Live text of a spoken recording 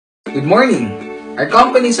Good morning! Our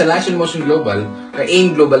company sa Lash & Motion Global, or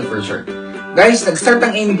AIM Global for short. Guys, nag-start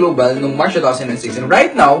ang AIM Global noong March 2006 and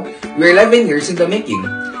right now, we're 11 years in the making.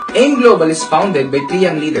 AIM Global is founded by 3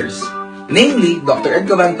 young leaders, namely Dr. Ed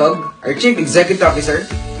Cavantog, our Chief Executive Officer,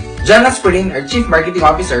 John Asperin, our Chief Marketing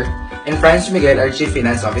Officer, and Franz Miguel, our Chief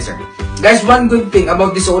Finance Officer. Guys, one good thing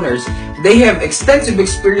about these owners, they have extensive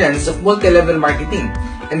experience of multi-level marketing.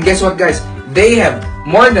 And guess what guys? They have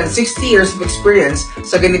more than 60 years of experience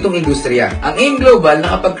sa ganitong industriya. Ang AIM Global,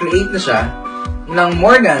 nakapag-create na siya ng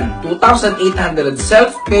more than 2,800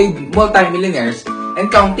 self-made multimillionaires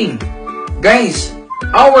and counting. Guys,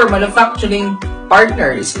 our manufacturing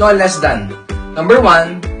partner is no less than number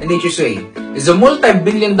 1, Nature's Way, is a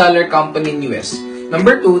multi-billion dollar company in US.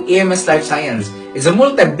 Number 2, EMS Life Science, is a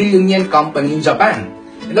multi-billion yen company in Japan.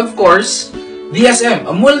 And of course, DSM,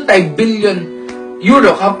 a multi-billion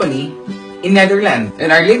euro company in Netherlands. And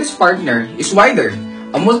our latest partner is Wider,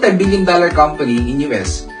 a multi-billion dollar company in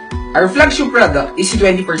US. Our flagship product is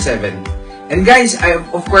 24/7. And guys, I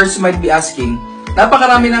of course might be asking,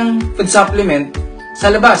 napakarami ng food supplement sa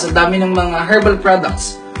labas, ang dami ng mga herbal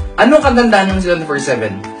products. Ano kagandahan ng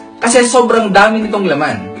 24/7? Kasi sobrang dami nitong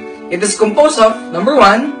laman. It is composed of, number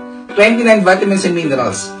 1, 29 vitamins and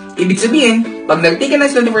minerals. Ibig sabihin, pag nag-take ka ng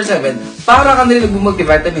 24/7, para ka nila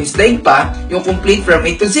nag-multivitamins, dahil pa yung complete from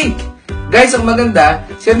A to Z. Guys, ang maganda,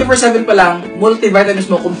 24/7 pa lang, multivitamins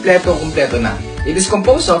mo kompleto na. It is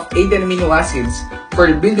composed of 18 amino acids for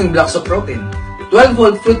building blocks of protein, 12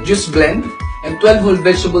 whole fruit juice blend, and 12 whole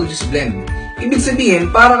vegetable juice blend. Ibig sabihin,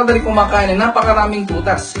 para ka dali kumakain ng napakaraming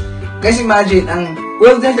prutas. Guys, imagine, ang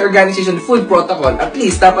World Health Organization Food Protocol, at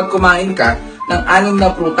least dapat kumain ka ng 6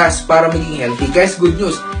 na prutas para maging healthy. Guys, good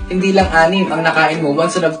news, hindi lang 6 ang nakain mo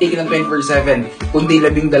once na nag-take ng 24/7, kundi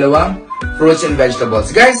 12 fruits and vegetables.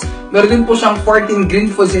 Guys, meron din po siyang 14 green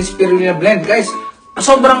foods and spirulina blend. Guys,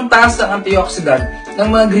 sobrang taas ng antioxidant ng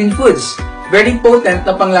mga green foods. Very potent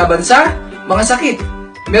na panglaban sa mga sakit.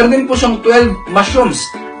 Meron din po siyang 12 mushrooms.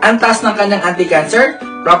 Ang taas ng kanyang anti-cancer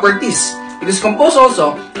properties. It is composed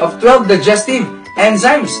also of 12 digestive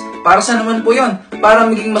enzymes. Para sa naman po yon? Para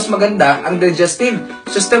maging mas maganda ang digestive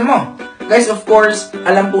system mo. Guys, of course,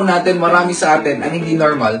 alam po natin, marami sa atin ang hindi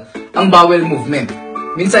normal ang bowel movement.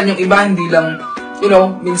 Minsan yung iba hindi lang,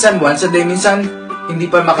 minsan once a day, minsan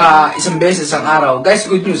hindi pa isang beses ang araw. Guys,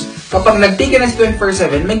 good news, kapag nag-take ka ng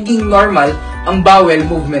 24/7, maging normal ang bowel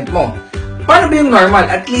movement mo. Paano ba yung normal?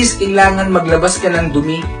 At least, kailangan maglabas ka ng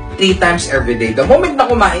dumi 3 times every day. The moment na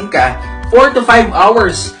kumain ka, 4 to 5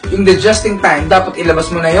 hours yung digesting time, dapat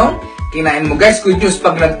ilabas mo na yung kinain mo. Guys, good news,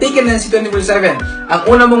 pag nag-take ka ng 24/7, ang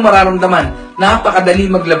una mong mararamdaman,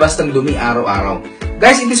 napakadali maglabas ng dumi araw-araw.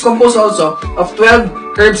 Guys, it is composed also of 12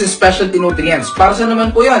 herbs and specialty nutrients. Para sa naman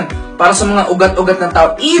po yun? Para sa mga ugat-ugat ng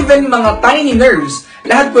tao, even mga tiny nerves,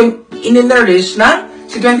 lahat po in-nourish na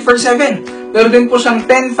si 24/7. Meron din po siyang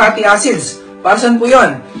 10 fatty acids. Para saan po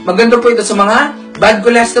yun? Maganda po ito sa mga bad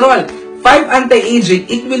cholesterol. 5 anti-aging,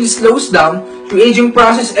 it will slows down the aging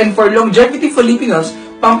process, and for longevity Filipinos,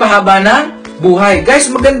 pampahaba ng buhay. Guys,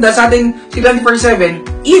 maganda sa ating si 24/7,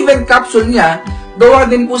 even capsule niya, gawa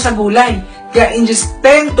din po sa gulay. Kaya in just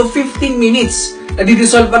 10 to 15 minutes,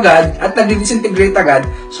 nadi-dissolve agad at nadi-disintegrate agad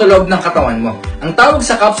sa loob ng katawan mo. Ang tawag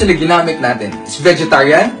sa capsule na ginamit natin is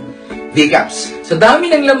vegetarian V-Caps. Sa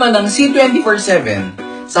dami ng laman ng C24/7,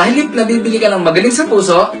 sa halip na bibili ka ng magaling sa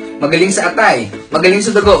puso, magaling sa atay, magaling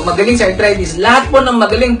sa dugo, magaling sa arthritis, lahat po ng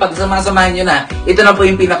magaling, pag samasamahin nyo na, ito na po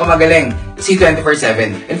yung pinakamagaling,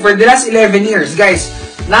 C24/7. And for the last 11 years, guys,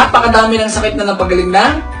 napakadami ng sakit na napagaling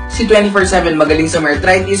ng C24/7. Magaling sa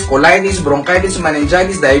arthritis, colitis, bronchitis,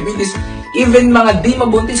 meningitis, diabetes, even mga di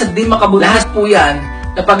mabuntis at di makabuntis. Lahat po yan,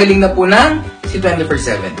 napagaling na po ng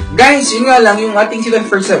C24/7. Guys, yun nga lang, yung ating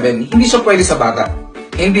C24/7, hindi siya pwede sa bata.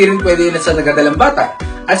 Hindi rin pwede sa nagadalang bata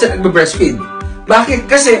at sa nagbe-breastfeed.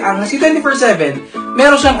 Bakit? Kasi ang C24/7,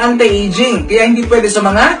 meron siyang anti-aging, kaya hindi pwede sa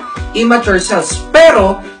mga immature cells.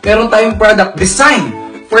 Pero, meron tayong product design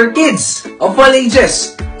for kids of all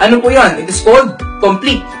ages. Ano po yan? It is called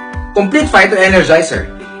Complete Phyto Energizer.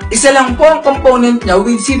 Isa lang po ang component niya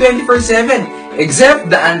with C24/7, except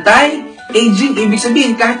the anti-aging. Ibig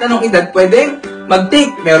sabihin, kahit anong edad pwedeng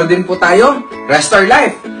mag-take. Meron din po tayong Restore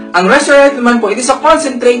Life. Ang Restore Life naman po, it is a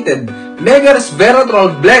concentrated mega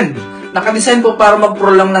resveratrol blend. Nakadesign po para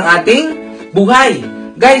mag-prolong ng ating buhay.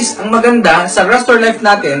 Guys, ang maganda sa Restore Life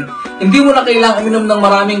natin, hindi mo na kailangang uminom ng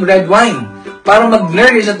maraming red wine para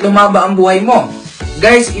mag-nourish at lumaba ang buhay mo.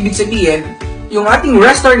 Guys, ibig sabihin, yung ating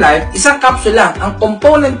Restore Life, isang capsule lang. Ang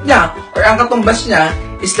component niya or ang katumbas niya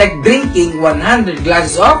is like drinking 100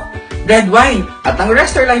 glasses of red wine. At ang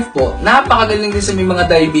Restore Life po, napakagaling din sa may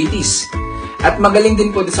mga diabetes. At magaling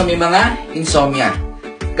din po ito sa may mga insomnia.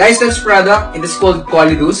 Guys, next product, it is called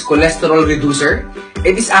Cholidus, cholesterol reducer.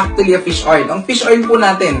 It is actually a fish oil. Ang fish oil po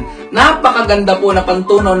natin, napakaganda po na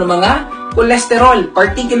pantunaw ng mga cholesterol,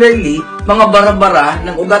 particularly mga bara-bara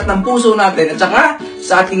ng ugat ng puso natin at saka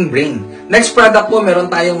sa ating brain. Next product po, meron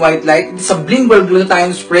tayong white light. It's a lingual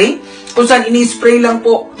glutathione spray kung saan ini-spray lang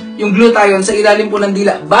po yung glutathione sa ilalim po ng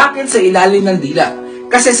dila. Bakit sa ilalim ng dila?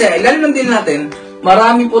 Kasi sa ilalim ng dila natin,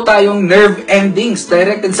 marami po tayong nerve endings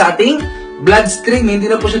directed sa ating bloodstream. Hindi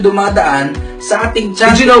na po siya dumadaan sa ating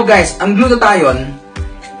tiyan. Did you know guys, ang glutathione,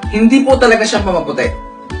 hindi po talaga siya pamaputi.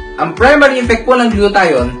 Ang primary effect po ng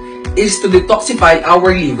glutathione is to detoxify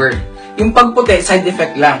our liver. Yung pagputi, side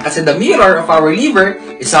effect lang. Kasi the mirror of our liver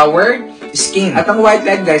is our skin. At ang white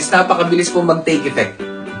light guys, napakabilis po mag-take effect.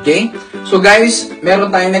 Okay? So guys,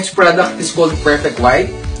 meron tayong next product. It is called Perfect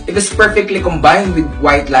White. It is perfectly combined with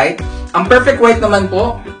white light. Ang Perfect White naman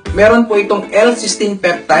po, meron po itong L-cysteine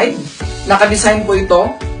peptide. Nakadesign po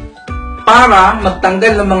ito para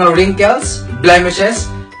magtanggal ng mga wrinkles, blemishes,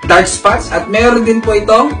 dark spots. At meron din po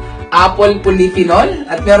itong apple polyphenol.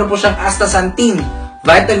 At meron po siyang astaxanthin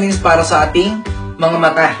vitamins para sa ating mga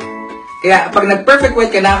mata. Kaya pag nag-perfect white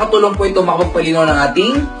ka, nakakatulong po ito makapagpalinaw ng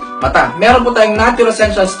ating mata. Meron po tayong Natural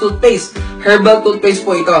Essentials toothpaste. Herbal toothpaste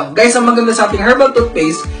po ito. Guys, ang maganda sa ating herbal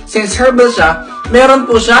toothpaste, since herbal siya, meron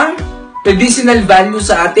po siyang medicinal value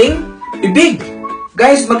sa ating bibig.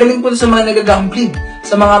 Guys, magaling po ito sa mga nagagambling,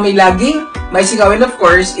 sa mga may laging may singaw. And of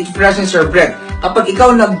course, it freshens your breath. Kapag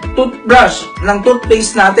ikaw nag-toothbrush ng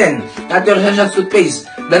toothpaste natin, Natural Essentials toothpaste,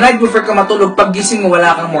 the night before ka matulog, pag gising mo,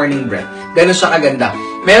 wala kang morning breath. Ganun siya kaganda.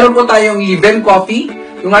 Meron po tayong Liven Coffee.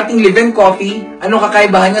 Yung ating Liven Coffee, ano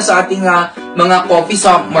kakaibahan niya sa ating mga coffee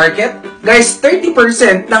sa market? Guys,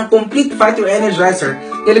 30% ng complete fighter energizer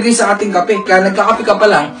nilagay sa ating kape. Kaya nagkakape ka pa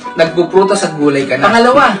lang, nagpuprutas at gulay ka na.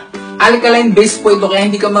 Pangalawa, alkaline base po ito kaya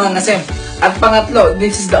hindi ka mangangasem. At pangatlo,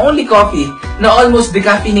 this is the only coffee na almost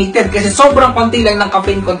decaffeinated kasi sobrang konti lang ng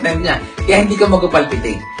caffeine content niya. Kaya hindi ka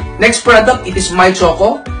magpapalpitate. Next product, it is My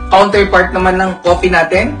Choco. Counterpart naman ng coffee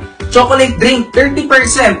natin. Chocolate drink,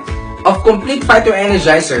 30% of complete fighter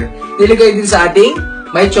energizer. Nilagay din sa ating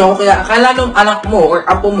My Choco. Kaya akala nung anak mo or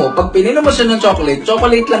apo mo, pag pininom mo siya ng chocolate,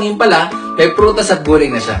 chocolate lang yun pala, may prutas at gulay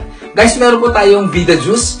na siya. Guys, meron po tayong Vita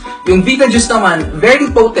Juice. Yung Vita Juice naman, very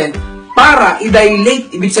potent para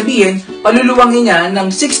i-dilate. Ibig sabihin, paluluwangin niya ng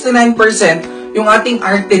 69% yung ating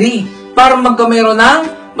artery para magkamero ng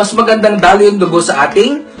mas magandang daloy yung dugo sa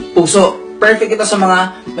ating puso. Perfect ito sa mga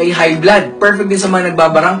may high blood. Perfect din sa mga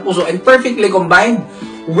nagbabarang puso. And perfectly combined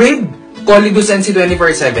with Cholidus NC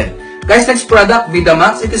 24/7. Guys, next product,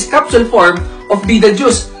 Vidamax. It is capsule form of Vida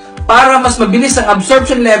Juice. Para mas mabilis ang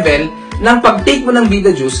absorption level ng pag-take mo ng Vida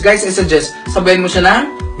Juice, guys, I suggest sabayin mo siya ng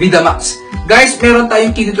Vidamax. Guys, meron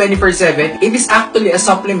tayong Kido 24/7. It is actually a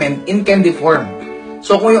supplement in candy form.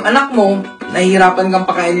 So, kung yung anak mo, nahihirapan kang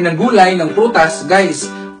pakainin ng gulay, ng prutas, guys,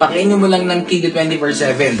 pakainin mo lang ng Kido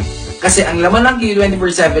 24/7. Kasi ang laman ng Kido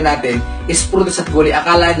 24/7 natin is prutas at gulay.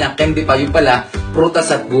 Akala niya, candy pa, yun pala, prutas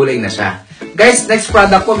at gulay na siya. Guys, next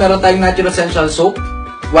product po, meron tayong Natural Essentials Soap,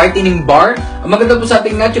 Whitening Bar. Ang maganda po sa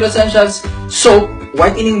ating Natural Essentials Soap,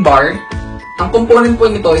 Whitening Bar, ang component po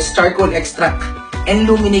nito is charcoal extract and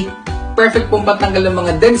luminate. Perfect pong patanggal ng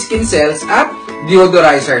mga dead skin cells at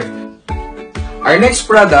deodorizer. Our next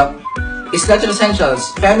product is Natural Essentials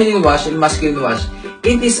Feminine Wash and Masculine Wash.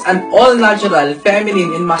 It is an all-natural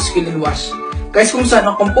feminine and masculine wash. Guys, kung saan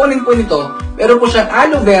ang component po nito, meron po siyang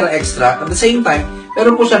aloe vera extract. At the same time,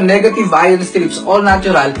 meron po siyang negative ion strips, all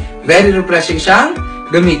natural, very refreshing siyang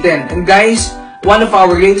gamitin. And guys, one of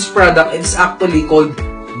our latest product is actually called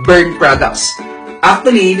Burn Products.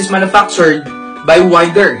 Actually, it is manufactured by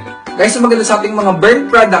Wider. Guys, ang maganda sa ating mga Burn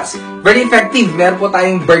Products, very effective. Meron po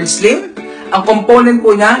tayong Burn Slim. Ang component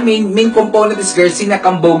po niya, main component is Garcinia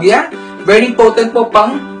cambogia. Very potent po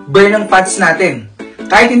pang burn ng fats natin.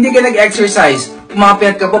 Kahit hindi ka nag-exercise,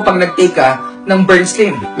 umapit ka po pag nag-take ka ng Burn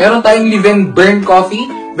Slim. Meron tayong Liven Burn Coffee.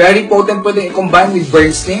 Very potent po din i-combine with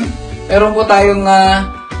Burn Slim. Meron po tayong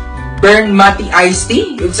Burn Mati Iced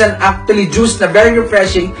Tea. It's an actually juice na very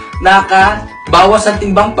refreshing. Nakakabawas ang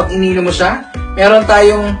timbang pag ininom mo siya. Meron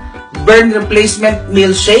tayong Burn Replacement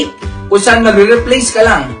Meal Shake. Kung saan mag-replace ka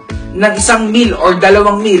lang ng isang meal or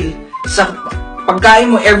dalawang meal sa pagkain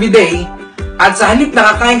mo everyday, at sa halip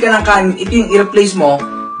na kakain ka ng kanin, ito yung i-replace mo,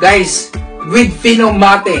 guys, with Fino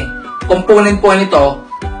Mate. Component po nito,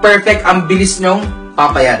 perfect, ang bilis nyong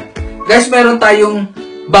papayat. Guys, meron tayong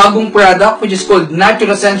bagong product which is called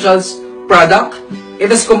Natural Essentials product. It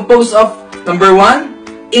is composed of, number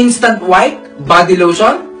 1, Instant White Body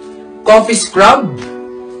Lotion, Coffee Scrub,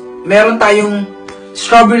 meron tayong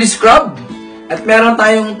Strawberry Scrub, At meron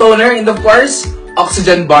tayong toner and of course,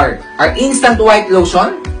 Oxygen Bar. Our instant white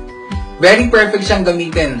lotion, very perfect siyang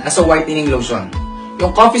gamitin as a whitening lotion.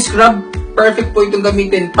 Yung coffee scrub, perfect po itong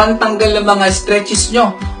gamitin pantanggal ng mga stretches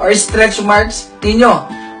nyo or stretch marks ninyo.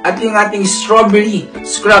 At yung ating strawberry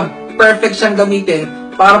scrub, perfect siyang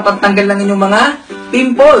gamitin para pantanggal ng inyong mga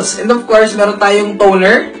pimples. And of course, meron tayong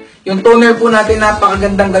toner. Yung toner po natin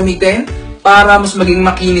napakagandang gamitin para mas maging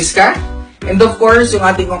makinis ka. And of course, yung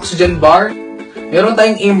ating Oxygen Bar, meron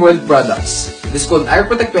tayong AIM-World products. This is called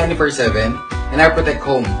AirProtect 24/7 and AirProtect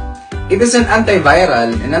Home. It is an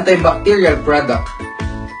antiviral and antibacterial product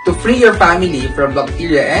to free your family from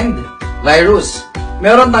bacteria and virus.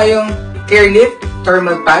 Meron tayong Care Lift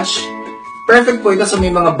Thermal Patch. Perfect po ito sa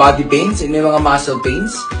may mga body pains and may mga muscle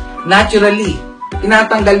pains. Naturally,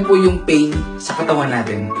 tinatanggal po yung pain sa katawan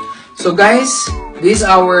natin. So guys, these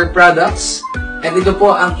are our products. And ito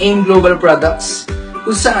po ang AIM Global products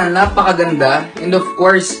kung saan napakaganda and of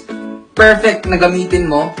course, perfect na gamitin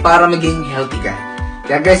mo para maging healthy ka.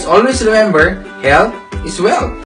 Kaya guys, always remember, health is wealth.